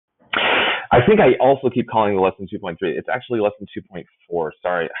I think I also keep calling the less than 2.3. It's actually less than 2.4.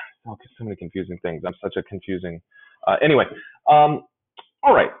 Sorry. Oh, so many confusing things. I'm such a confusing. Anyway, all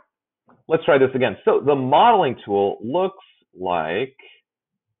right. Let's try this again. So the modeling tool looks like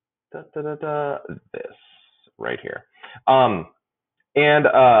this right here.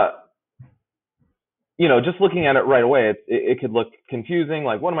 You know, just looking at it right away, it could look confusing.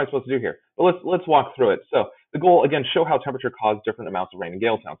 Like, what am I supposed to do here? But let's walk through it. So the goal, again, show how temperature caused different amounts of rain in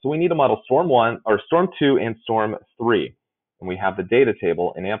Galetown. So we need to model storm 1 or storm 2 and storm 3, and we have the data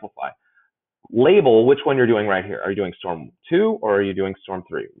table in Amplify. Label which one you're doing right here. Are you doing storm 2 or are you doing storm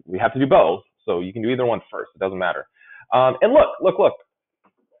 3? We have to do both, so you can do either one first. It doesn't matter. And look.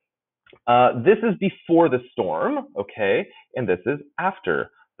 This is before the storm, okay, and this is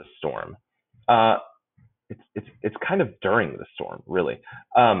after the storm. It's kind of during the storm, really.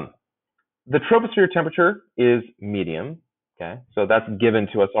 The troposphere temperature is medium, okay, so that's given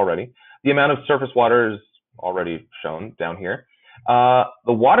to us already. The amount of surface water is already shown down here.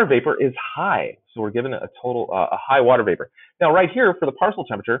 The water vapor is high, so we're given a total a high water vapor. Now, right here for the parcel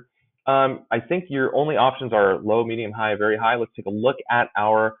temperature, I think your only options are low, medium, high, very high. Let's take a look at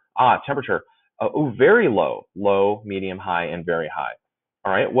our temperature. Very low, low, medium, high, and very high.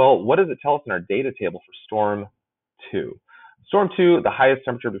 All right, well, what does it tell us in our data table for storm 2? Storm 2, the highest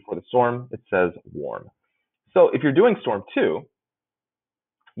temperature before the storm, it says warm. So if you're doing storm 2,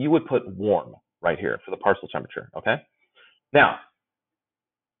 you would put warm right here for the parcel temperature, okay? Now,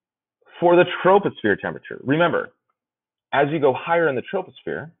 for the troposphere temperature, remember, as you go higher in the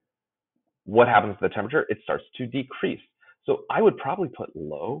troposphere, what happens to the temperature? It starts to decrease. So I would probably put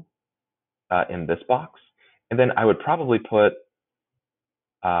low in this box, and then I would probably put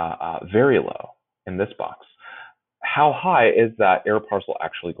very low in this box. How high is that air parcel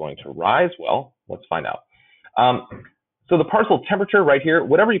actually going to rise? Well, let's find out. So the parcel temperature right here,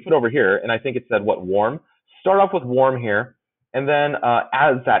 whatever you put over here, and I think it said what, warm, start off with warm here, and then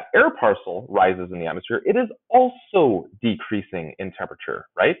as that air parcel rises in the atmosphere, it is also decreasing in temperature,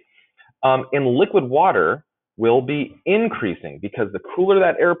 right? And liquid water will be increasing because the cooler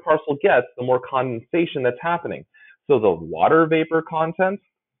that air parcel gets, the more condensation that's happening. So the water vapor content,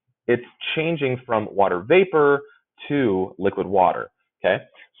 it's changing from water vapor to liquid water, okay?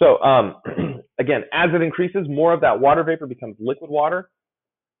 So again, as it increases, more of that water vapor becomes liquid water.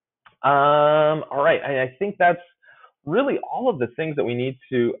 All right, I think that's really all of the things that we need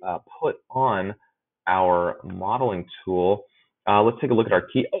to put on our modeling tool. Let's take a look at our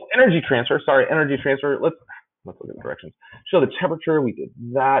key. Oh, energy transfer. Sorry, energy transfer. Let's look at the directions. Show the temperature. We did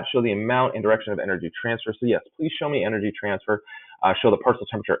that. Show the amount and direction of energy transfer. So yes, please show me energy transfer. Show the parcel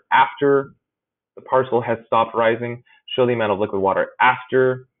temperature after the parcel has stopped rising. Show the amount of liquid water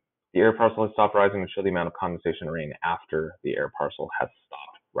after the air parcel has stopped rising, and show the amount of condensation rain after the air parcel has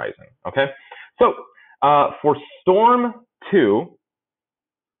stopped rising. Okay. So for storm 2,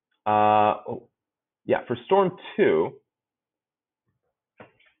 for storm 2.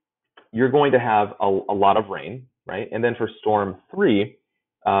 You're going to have a lot of rain, right? And then for storm 3,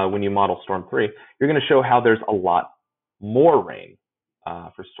 when you model storm 3, you're going to show how there's a lot more rain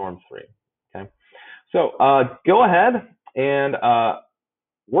for storm 3, okay? So go ahead and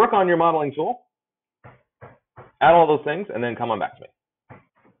work on your modeling tool, add all those things, and then come on back to me.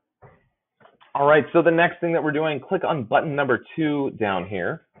 All right, so the next thing that we're doing, click on button number 2 down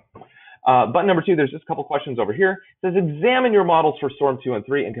here. Button number 2, there's just a couple questions over here. It says, examine your models for storm 2 and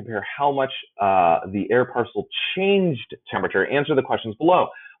 3 and compare how much the air parcel changed temperature. Answer the questions below.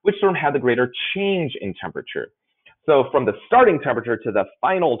 Which storm had the greater change in temperature? So from the starting temperature to the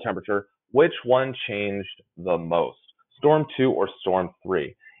final temperature, which one changed the most? Storm 2 or storm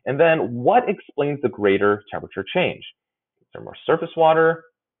 3? And then what explains the greater temperature change? Is there more surface water?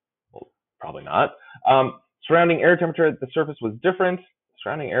 Well, probably not. Surrounding air temperature at the surface was different.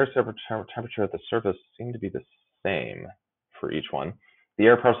 Surrounding air temperature at the surface seemed to be the same for each one. The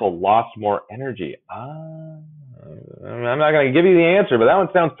air parcel lost more energy. I'm not going to give you the answer, but that one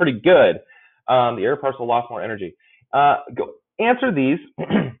sounds pretty good. The air parcel lost more energy. Go answer these,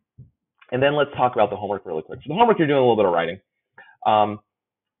 and then let's talk about the homework really quick. So the homework, you're doing a little bit of writing.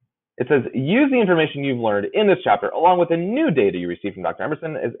 It says, use the information you've learned in this chapter, along with the new data you received from Dr.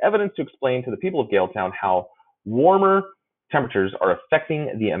 Emerson, as evidence to explain to the people of Galetown how warmer temperatures are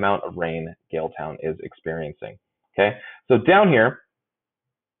affecting the amount of rain Galetown is experiencing. Okay, so down here,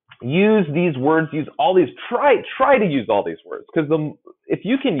 use these words, use all these, try to use all these words, because if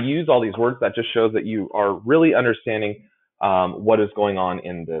you can use all these words, that just shows that you are really understanding what is going on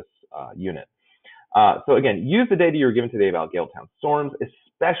in this unit. So again, use the data you were given today about Galetown storms,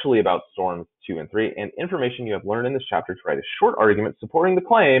 especially about storms 2 and 3, and information you have learned in this chapter to write a short argument supporting the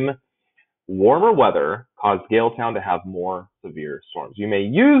claim, warmer weather caused Galetown to have more severe storms. You may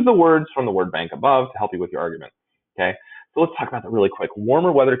use the words from the word bank above to help you with your argument. Okay, so let's talk about that really quick.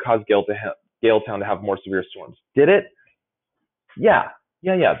 Warmer weather caused Galetown to have more severe storms. Did it? Yeah.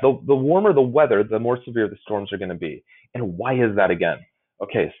 The warmer the weather, the more severe the storms are going to be. And why is that again?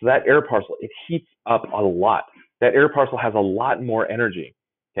 Okay, so that air parcel, it heats up a lot. That air parcel has a lot more energy.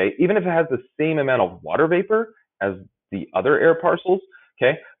 Okay, even if it has the same amount of water vapor as the other air parcels,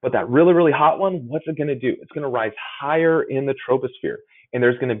 okay, but that really, really hot one, what's it going to do? It's going to rise higher in the troposphere, and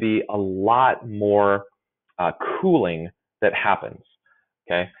there's going to be a lot more cooling that happens,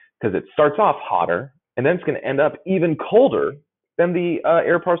 okay, because it starts off hotter, and then it's going to end up even colder than the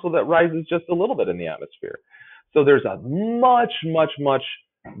air parcel that rises just a little bit in the atmosphere. So there's a much, much, much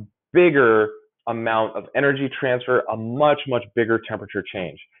bigger amount of energy transfer, a much, much bigger temperature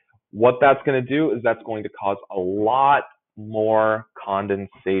change. What that's going to do is that's going to cause a lot more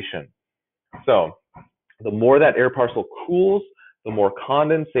condensation. So the more that air parcel cools, the more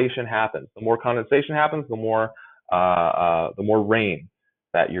condensation happens. The more condensation happens, the more rain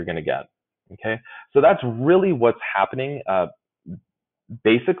that you're going to get. Okay, so that's really what's happening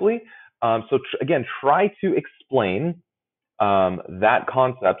basically. So again, try to explain that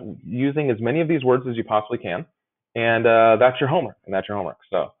concept using as many of these words as you possibly can, and that's your homework.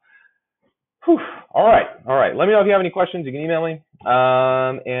 So, whew, all right. Let me know if you have any questions. You can email me,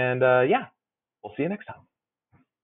 yeah, we'll see you next time.